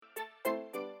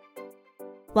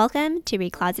Welcome to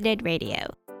Recloseted Radio.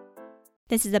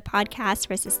 This is a podcast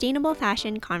for sustainable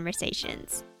fashion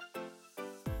conversations.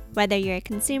 Whether you're a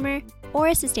consumer or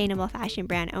a sustainable fashion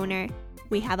brand owner,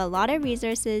 we have a lot of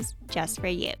resources just for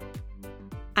you.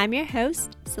 I'm your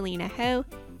host, Selena Ho,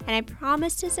 and I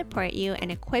promise to support you and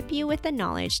equip you with the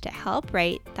knowledge to help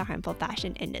right the harmful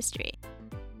fashion industry.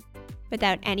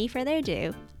 Without any further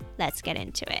ado, let's get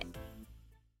into it.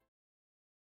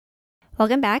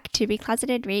 Welcome back to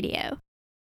Recloseted Radio.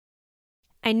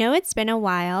 I know it's been a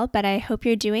while, but I hope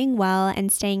you're doing well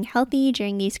and staying healthy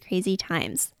during these crazy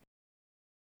times.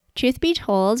 Truth be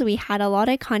told, we had a lot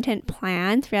of content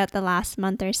planned throughout the last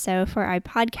month or so for our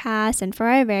podcast and for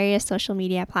our various social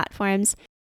media platforms.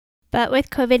 But with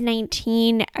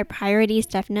COVID-19, our priorities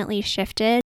definitely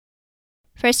shifted.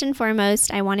 First and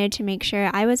foremost, I wanted to make sure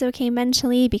I was okay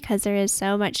mentally because there is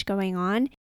so much going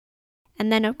on.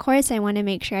 And then, of course, I want to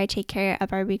make sure I take care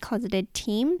of our Recloseted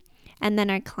team and then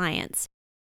our clients.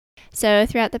 So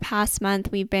throughout the past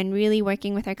month, we've been really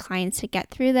working with our clients to get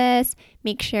through this,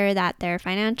 make sure that their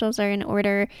financials are in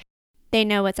order. They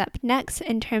know what's up next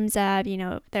in terms of,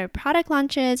 their product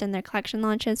launches and their collection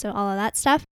launches, so all of that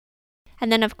stuff.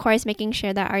 And then, of course, making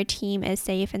sure that our team is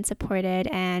safe and supported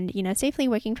and, safely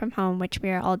working from home, which we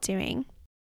are all doing.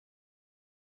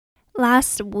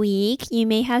 Last week, you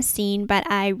may have seen, but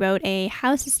I wrote a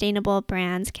How Sustainable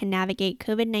Brands Can Navigate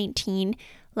COVID-19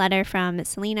 letter from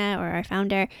Selena, or our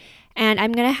founder, and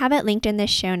I'm going to have it linked in the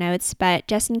show notes, but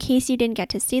just in case you didn't get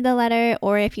to see the letter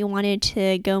or if you wanted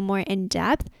to go more in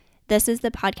depth, this is the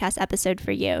podcast episode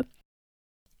for you.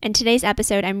 In today's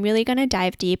episode, I'm really going to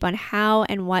dive deep on how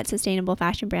and what sustainable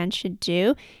fashion brands should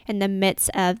do in the midst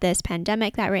of this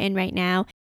pandemic that we're in right now.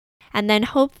 And then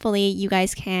hopefully you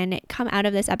guys can come out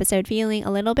of this episode feeling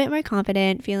a little bit more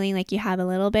confident, feeling like you have a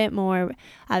little bit more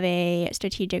of a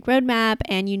strategic roadmap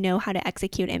and you know how to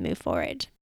execute and move forward.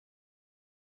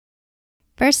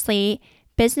 Firstly,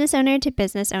 business owner to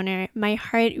business owner, my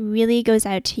heart really goes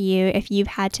out to you if you've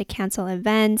had to cancel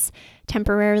events,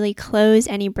 temporarily close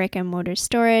any brick and mortar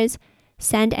stores,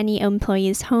 send any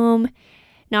employees home,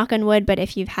 knock on wood, but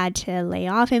if you've had to lay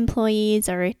off employees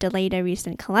or delayed a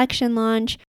recent collection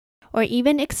launch, or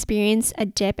even experience a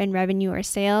dip in revenue or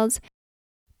sales,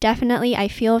 definitely I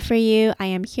feel for you, I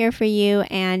am here for you,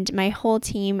 and my whole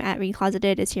team at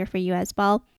Recloseted is here for you as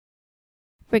well.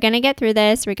 We're going to get through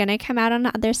this, we're going to come out on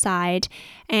the other side,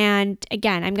 and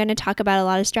again, I'm going to talk about a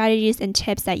lot of strategies and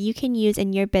tips that you can use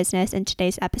in your business in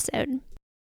today's episode.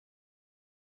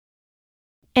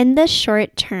 In the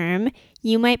short term,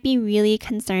 you might be really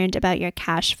concerned about your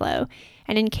cash flow.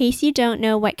 And in case you don't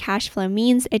know what cash flow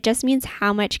means, it just means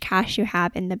how much cash you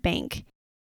have in the bank.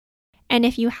 And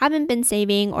if you haven't been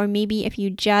saving, or maybe if you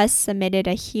just submitted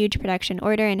a huge production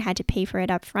order and had to pay for it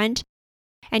up front,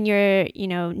 and you're,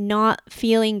 not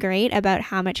feeling great about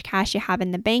how much cash you have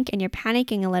in the bank and you're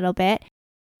panicking a little bit,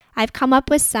 I've come up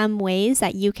with some ways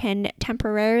that you can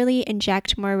temporarily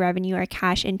inject more revenue or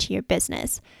cash into your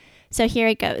business. So here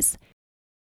it goes.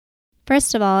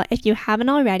 First of all, if you haven't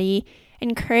already,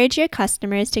 encourage your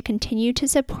customers to continue to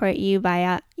support you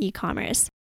via e-commerce.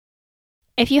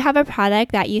 If you have a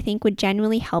product that you think would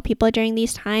genuinely help people during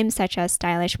these times, such as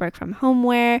stylish work from home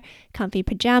wear, comfy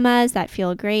pajamas that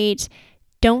feel great,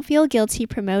 don't feel guilty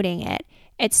promoting it.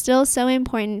 It's still so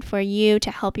important for you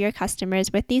to help your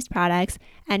customers with these products,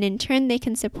 and in turn, they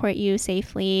can support you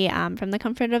safely from the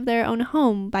comfort of their own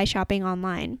home by shopping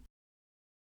online.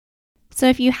 So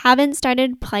if you haven't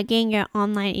started plugging your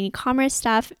online e-commerce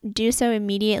stuff, do so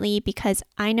immediately, because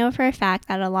I know for a fact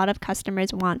that a lot of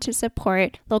customers want to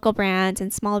support local brands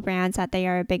and small brands that they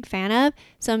are a big fan of,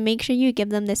 so make sure you give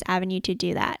them this avenue to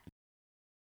do that.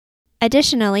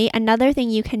 Additionally, another thing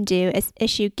you can do is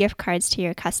issue gift cards to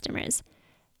your customers.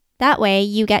 That way,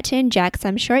 you get to inject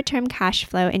some short-term cash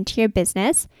flow into your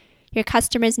business. Your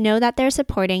customers know that they're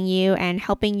supporting you and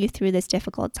helping you through this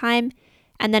difficult time.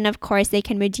 And then, of course, they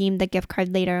can redeem the gift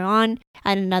card later on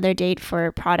at another date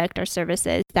for product or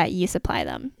services that you supply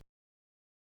them.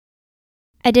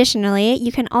 Additionally,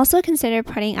 you can also consider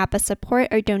putting up a support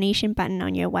or donation button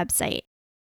on your website.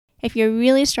 If you're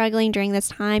really struggling during this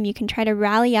time, you can try to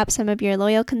rally up some of your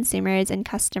loyal consumers and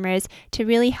customers to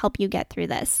really help you get through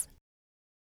this.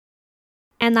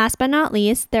 And last but not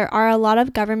least, there are a lot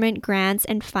of government grants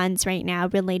and funds right now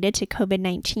related to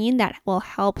COVID-19 that will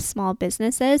help small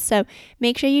businesses. So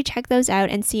make sure you check those out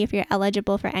and see if you're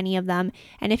eligible for any of them.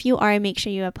 And if you are, make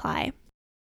sure you apply.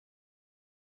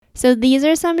 So these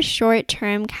are some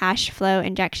short-term cash flow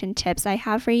injection tips I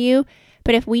have for you.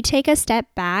 But if we take a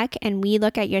step back and we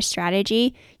look at your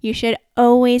strategy, you should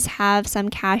always have some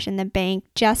cash in the bank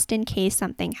just in case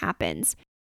something happens.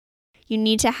 You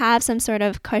need to have some sort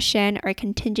of cushion or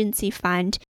contingency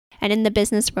fund. And in the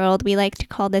business world, we like to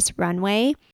call this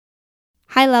runway.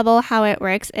 High level, how it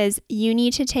works is you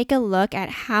need to take a look at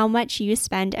how much you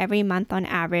spend every month on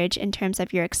average in terms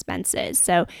of your expenses.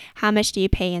 So how much do you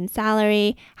pay in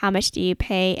salary? How much do you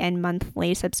pay in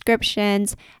monthly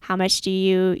subscriptions? How much do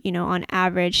you on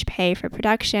average pay for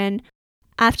production?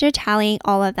 After tallying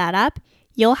all of that up,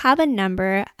 you'll have a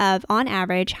number of, on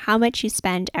average, how much you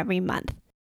spend every month.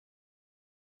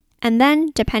 And then,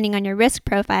 depending on your risk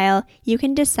profile, you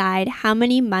can decide how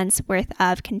many months worth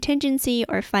of contingency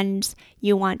or funds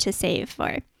you want to save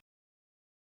for.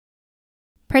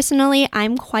 Personally,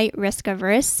 I'm quite risk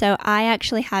averse, so I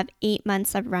actually have 8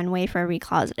 months of runway for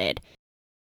Recloseted.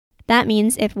 That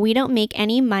means if we don't make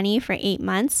any money for 8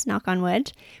 months, knock on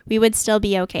wood, we would still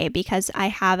be okay because I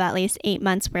have at least 8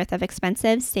 months worth of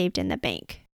expenses saved in the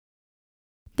bank.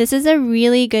 This is a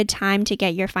really good time to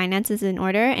get your finances in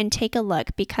order and take a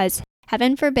look because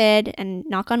heaven forbid, and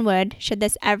knock on wood, should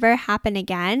this ever happen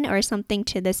again or something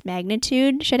to this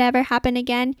magnitude should ever happen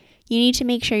again, you need to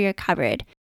make sure you're covered.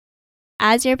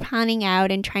 As you're planning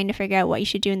out and trying to figure out what you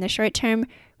should do in the short term,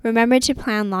 remember to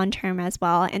plan long term as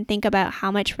well and think about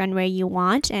how much runway you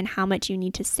want and how much you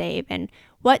need to save and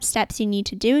what steps you need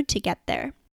to do to get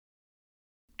there.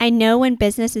 I know when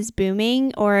business is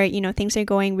booming or, things are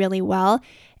going really well,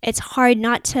 it's hard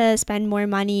not to spend more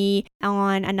money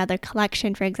on another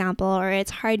collection, for example, or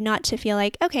it's hard not to feel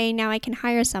like, okay, now I can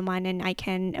hire someone and I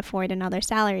can afford another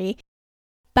salary.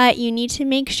 But you need to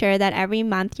make sure that every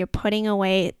month you're putting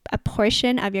away a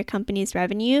portion of your company's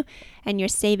revenue and you're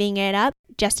saving it up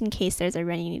just in case there's a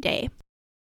rainy day.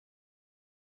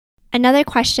 Another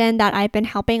question that I've been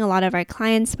helping a lot of our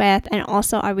clients with and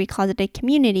also our Recloseted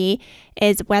community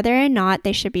is whether or not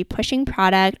they should be pushing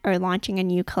product or launching a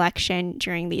new collection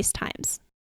during these times.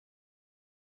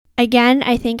 Again,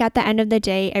 I think at the end of the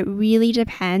day, it really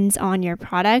depends on your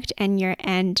product and your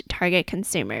end target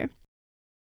consumer.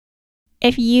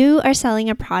 If you are selling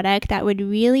a product that would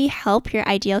really help your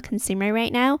ideal consumer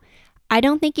right now, I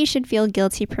don't think you should feel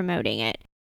guilty promoting it.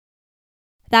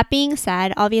 That being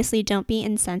said, obviously don't be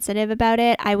insensitive about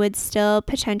it. I would still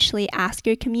potentially ask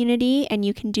your community, and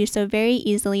you can do so very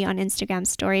easily on Instagram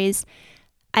stories.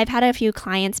 I've had a few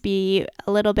clients be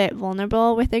a little bit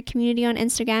vulnerable with their community on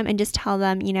Instagram and just tell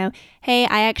them, hey,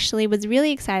 I actually was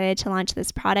really excited to launch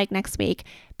this product next week,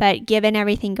 but given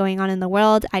everything going on in the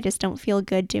world, I just don't feel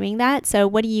good doing that. So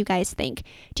what do you guys think?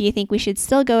 Do you think we should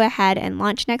still go ahead and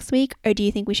launch next week, or do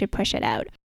you think we should push it out?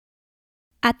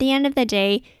 At the end of the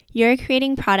day, you're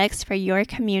creating products for your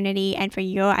community and for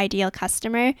your ideal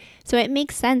customer, so it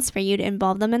makes sense for you to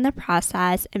involve them in the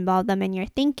process, involve them in your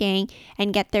thinking,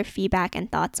 and get their feedback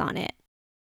and thoughts on it.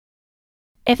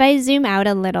 If I zoom out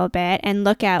a little bit and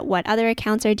look at what other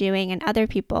accounts are doing and other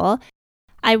people,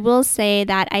 I will say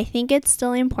that I think it's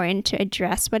still important to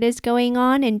address what is going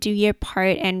on and do your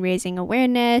part in raising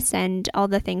awareness and all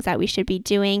the things that we should be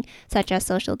doing, such as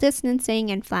social distancing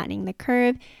and flattening the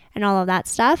curve and all of that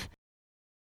stuff.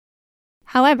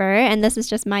 However, and this is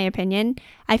just my opinion,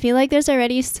 I feel like there's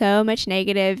already so much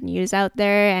negative news out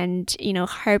there and,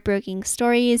 heartbreaking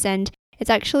stories, and it's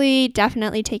actually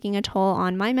definitely taking a toll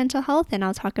on my mental health, and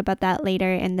I'll talk about that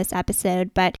later in this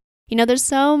episode. But, there's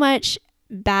so much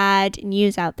bad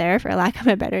news out there, for lack of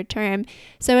a better term.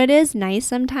 So it is nice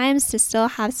sometimes to still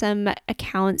have some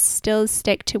accounts still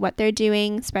stick to what they're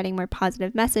doing, spreading more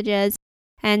positive messages.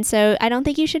 And so I don't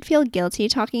think you should feel guilty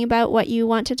talking about what you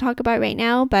want to talk about right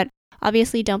now, but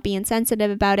obviously don't be insensitive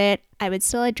about it. I would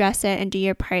still address it and do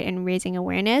your part in raising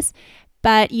awareness,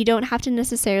 but you don't have to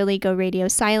necessarily go radio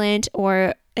silent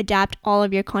or adapt all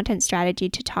of your content strategy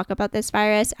to talk about this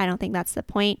virus. I don't think that's the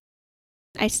point.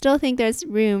 I still think there's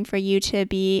room for you to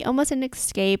be almost an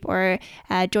escape or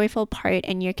a joyful part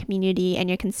in your community and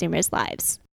your consumers'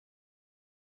 lives.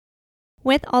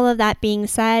 With all of that being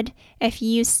said, if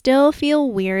you still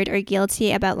feel weird or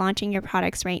guilty about launching your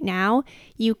products right now,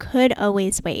 you could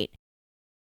always wait.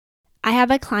 I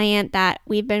have a client that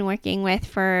we've been working with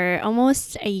for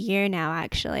almost a year now,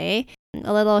 actually,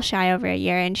 a little shy over a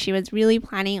year, and she was really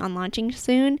planning on launching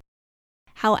soon.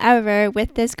 However,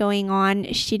 with this going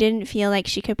on, she didn't feel like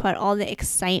she could put all the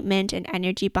excitement and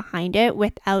energy behind it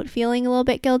without feeling a little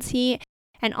bit guilty.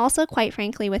 And also, quite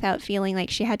frankly, without feeling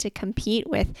like she had to compete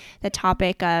with the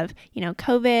topic of,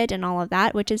 COVID and all of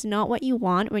that, which is not what you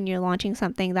want when you're launching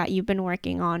something that you've been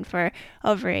working on for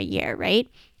over a year, right?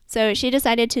 So she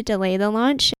decided to delay the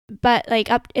launch, but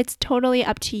it's totally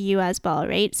up to you as well,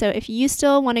 right? So if you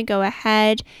still want to go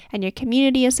ahead and your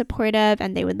community is supportive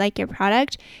and they would like your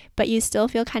product, but you still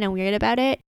feel kind of weird about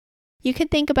it, You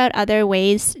could think about other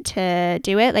ways to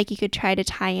do it. Like you could try to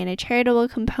tie in a charitable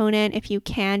component if you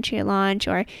can to your launch,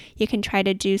 or you can try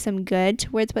to do some good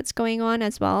towards what's going on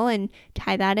as well and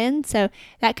tie that in. So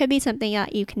that could be something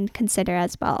that you can consider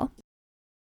as well.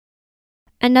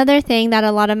 Another thing that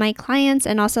a lot of my clients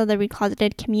and also the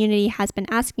Recloseted community has been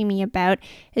asking me about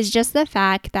is just the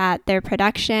fact that their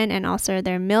production and also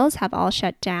their mills have all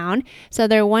shut down. So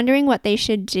they're wondering what they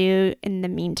should do in the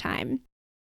meantime.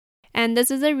 And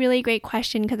this is a really great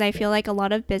question because I feel like a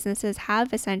lot of businesses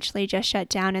have essentially just shut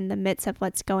down in the midst of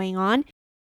what's going on.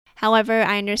 However,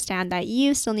 I understand that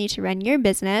you still need to run your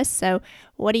business. So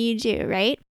what do you do,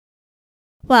 right?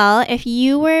 Well, if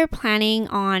you were planning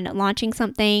on launching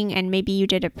something and maybe you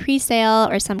did a pre-sale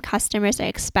or some customers are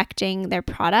expecting their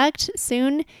product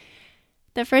soon,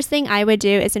 the first thing I would do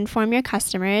is inform your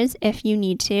customers, if you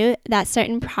need to, that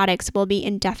certain products will be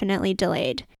indefinitely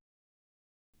delayed.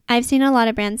 I've seen a lot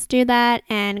of brands do that,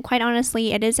 and quite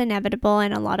honestly, it is inevitable,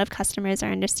 and a lot of customers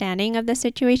are understanding of the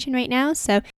situation right now.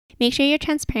 So make sure you're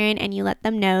transparent and you let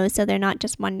them know so they're not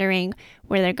just wondering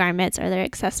where their garments or their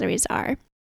accessories are.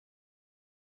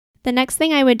 The next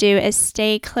thing I would do is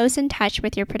stay close in touch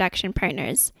with your production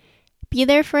partners. Be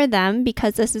there for them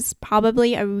because this is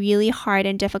probably a really hard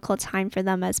and difficult time for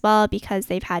them as well because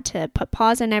they've had to put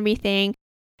pause on everything.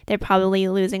 They're probably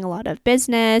losing a lot of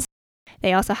business.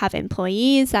 They also have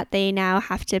employees that they now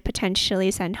have to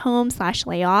potentially send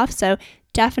home/lay off. So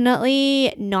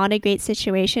definitely not a great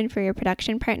situation for your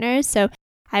production partners. So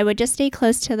I would just stay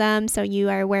close to them so you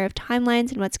are aware of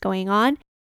timelines and what's going on.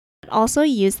 Also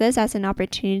use this as an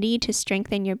opportunity to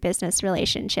strengthen your business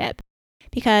relationship.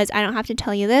 Because I don't have to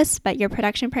tell you this, but your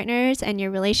production partners and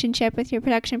your relationship with your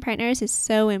production partners is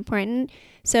so important.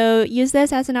 So use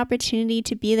this as an opportunity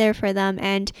to be there for them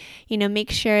and,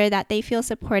 make sure that they feel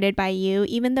supported by you.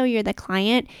 Even though you're the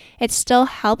client, it still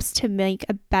helps to make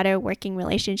a better working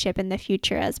relationship in the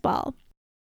future as well.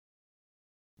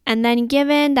 And then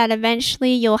given that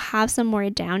eventually you'll have some more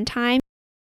downtime,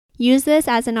 use this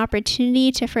as an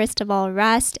opportunity to first of all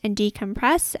rest and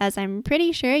decompress, as I'm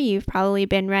pretty sure you've probably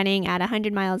been running at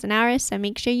 100 miles an hour, so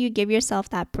make sure you give yourself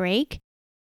that break.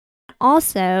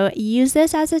 Also, use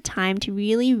this as a time to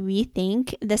really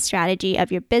rethink the strategy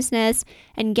of your business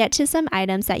and get to some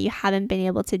items that you haven't been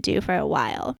able to do for a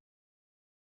while.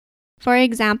 For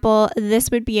example, this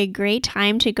would be a great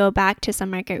time to go back to some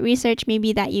market research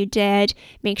maybe that you did.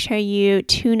 Make sure you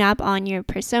tune up on your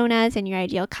personas and your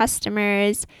ideal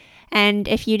customers. And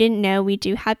if you didn't know, we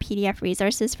do have PDF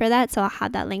resources for that, so I'll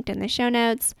have that linked in the show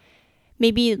notes.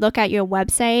 Maybe look at your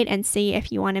website and see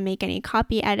if you want to make any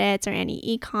copy edits or any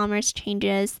e-commerce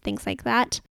changes, things like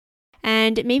that.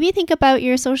 And maybe think about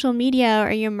your social media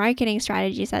or your marketing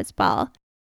strategies as well.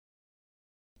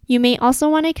 You may also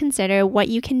want to consider what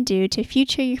you can do to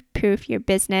future-proof your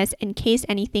business in case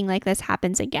anything like this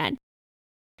happens again.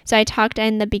 So I talked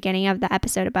in the beginning of the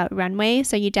episode about runway,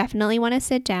 so you definitely want to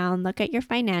sit down, look at your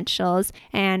financials,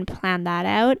 and plan that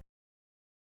out.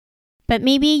 But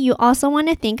maybe you also want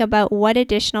to think about what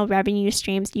additional revenue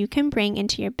streams you can bring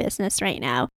into your business right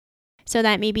now, so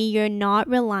that maybe you're not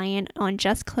reliant on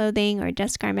just clothing or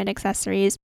just garment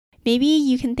accessories. Maybe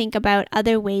you can think about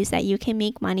other ways that you can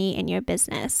make money in your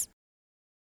business.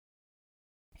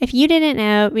 If you didn't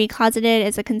know, Recloseted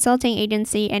is a consulting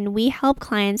agency and we help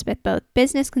clients with both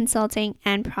business consulting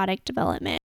and product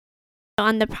development.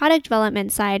 On the product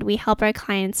development side, we help our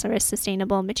clients source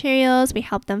sustainable materials, we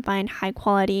help them find high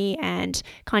quality and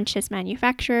conscious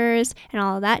manufacturers and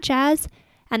all of that jazz.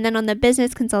 And then on the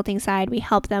business consulting side, we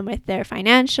help them with their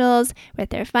financials,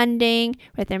 with their funding,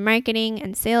 with their marketing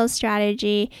and sales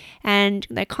strategy, and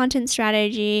their content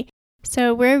strategy.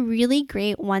 So we're a really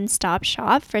great one-stop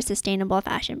shop for sustainable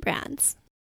fashion brands.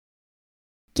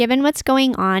 Given what's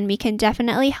going on, we can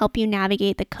definitely help you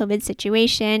navigate the COVID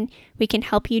situation. We can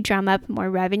help you drum up more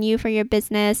revenue for your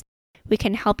business. We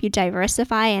can help you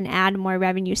diversify and add more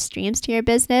revenue streams to your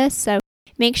business. So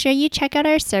make sure you check out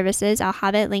our services. I'll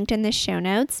have it linked in the show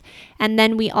notes. And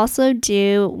then we also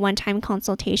do one-time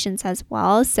consultations as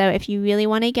well. So if you really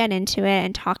want to get into it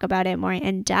and talk about it more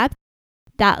in depth,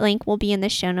 that link will be in the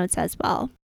show notes as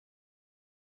well.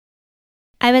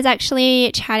 I was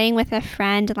actually chatting with a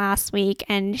friend last week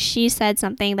and she said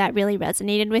something that really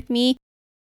resonated with me.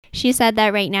 She said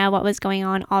that right now what was going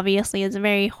on obviously is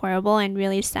very horrible and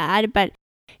really sad, but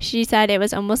she said it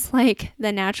was almost like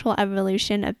the natural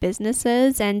evolution of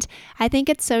businesses. And I think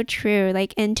it's so true.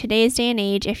 Like in today's day and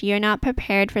age, if you're not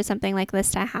prepared for something like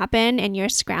this to happen and you're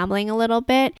scrambling a little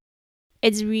bit,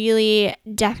 it's really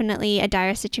definitely a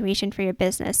dire situation for your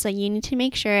business. So you need to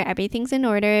make sure everything's in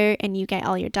order and you get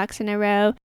all your ducks in a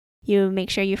row. You make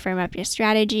sure you firm up your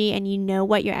strategy and you know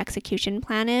what your execution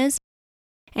plan is.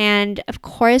 And of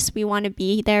course, we want to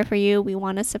be there for you. We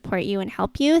want to support you and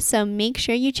help you. So make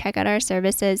sure you check out our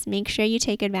services. Make sure you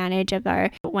take advantage of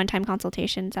our one-time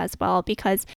consultations as well,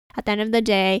 because at the end of the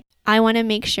day, I want to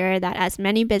make sure that as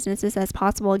many businesses as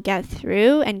possible get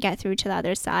through to the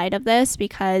other side of this,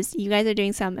 because you guys are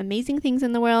doing some amazing things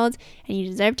in the world and you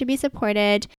deserve to be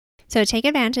supported. So take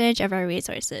advantage of our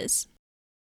resources.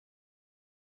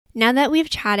 Now that we've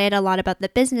chatted a lot about the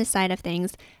business side of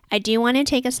things, I do want to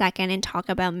take a second and talk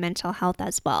about mental health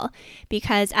as well,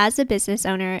 because as a business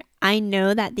owner, I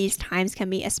know that these times can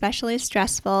be especially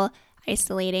stressful,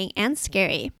 isolating, and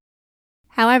scary.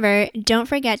 However, don't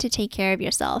forget to take care of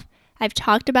yourself. I've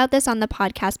talked about this on the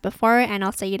podcast before, and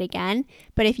I'll say it again,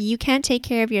 but if you can't take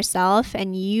care of yourself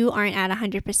and you aren't at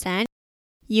 100%,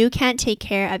 you can't take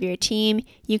care of your team,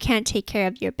 you can't take care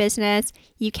of your business,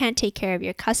 you can't take care of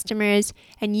your customers,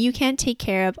 and you can't take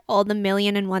care of all the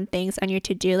 1,000,001 things on your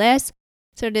to-do list.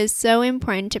 So it is so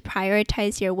important to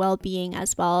prioritize your well-being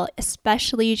as well,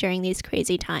 especially during these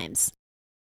crazy times.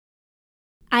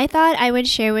 I thought I would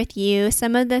share with you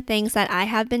some of the things that I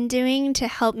have been doing to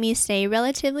help me stay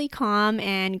relatively calm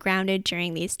and grounded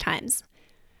during these times.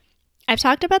 I've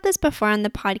talked about this before on the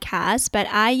podcast, but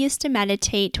I used to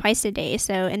meditate twice a day,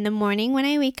 so in the morning when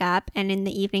I wake up and in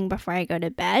the evening before I go to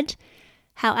bed.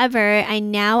 However, I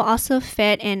now also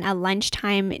fit in a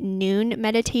lunchtime noon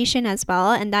meditation as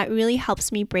well, and that really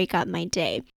helps me break up my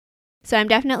day. So I'm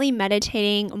definitely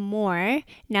meditating more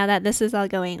now that this is all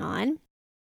going on.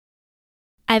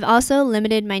 I've also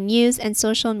limited my news and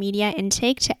social media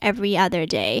intake to every other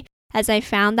day, as I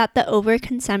found that the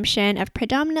overconsumption of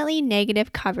predominantly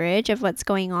negative coverage of what's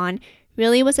going on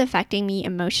really was affecting me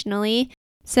emotionally.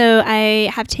 So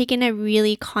I have taken a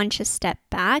really conscious step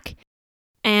back.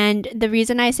 And the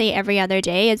reason I say every other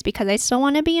day is because I still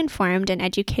want to be informed and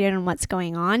educated on what's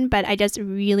going on, but I just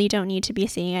really don't need to be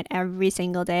seeing it every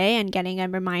single day and getting a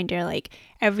reminder like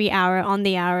every hour on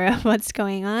the hour of what's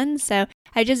going on. So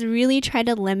I just really try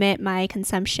to limit my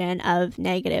consumption of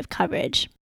negative coverage.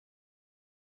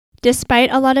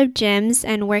 Despite a lot of gyms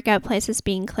and workout places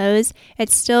being closed,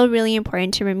 it's still really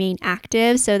important to remain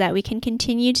active so that we can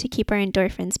continue to keep our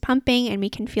endorphins pumping and we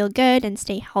can feel good and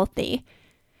stay healthy.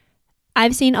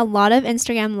 I've seen a lot of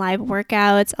Instagram live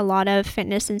workouts, a lot of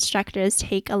fitness instructors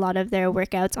take a lot of their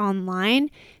workouts online,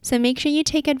 so make sure you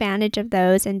take advantage of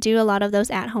those and do a lot of those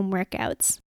at-home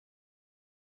workouts.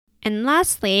 And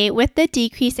lastly, with the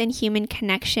decrease in human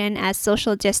connection as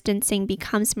social distancing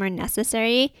becomes more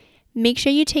necessary, make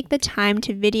sure you take the time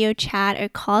to video chat or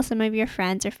call some of your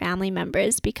friends or family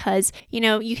members because,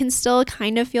 you can still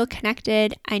kind of feel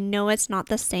connected. I know it's not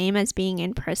the same as being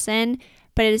in person,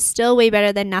 but it is still way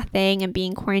better than nothing and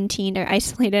being quarantined or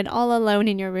isolated all alone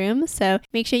in your room. So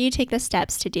make sure you take the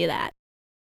steps to do that.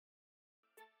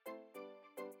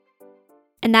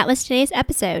 And that was today's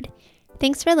episode.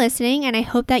 Thanks for listening, and I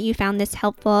hope that you found this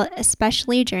helpful,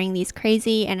 especially during these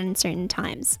crazy and uncertain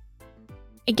times.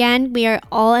 Again, we are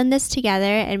all in this together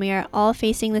and we are all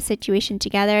facing the situation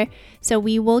together, so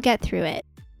we will get through it.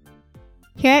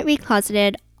 Here at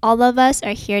Recloseted, all of us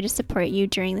are here to support you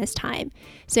during this time.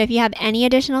 So if you have any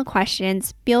additional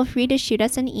questions, feel free to shoot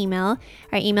us an email.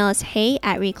 Our email is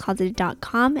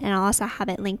hey@recloseted.com, and I'll also have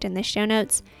it linked in the show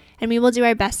notes, and we will do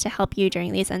our best to help you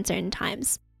during these uncertain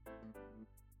times.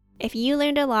 If you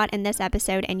learned a lot in this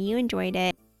episode and you enjoyed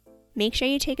it, make sure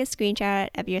you take a screenshot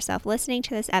of yourself listening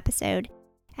to this episode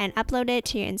and upload it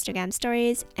to your Instagram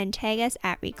stories and tag us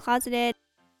at Recloseted.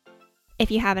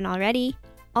 If you haven't already,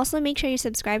 also make sure you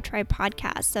subscribe to our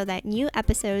podcast so that new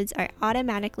episodes are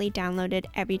automatically downloaded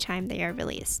every time they are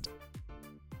released.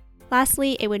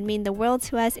 Lastly, it would mean the world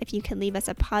to us if you could leave us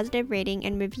a positive rating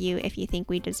and review if you think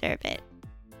we deserve it.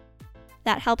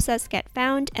 That helps us get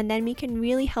found, and then we can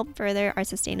really help further our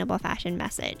sustainable fashion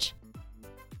message.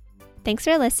 Thanks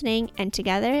for listening, and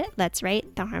together, let's right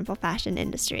the harmful fashion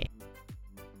industry.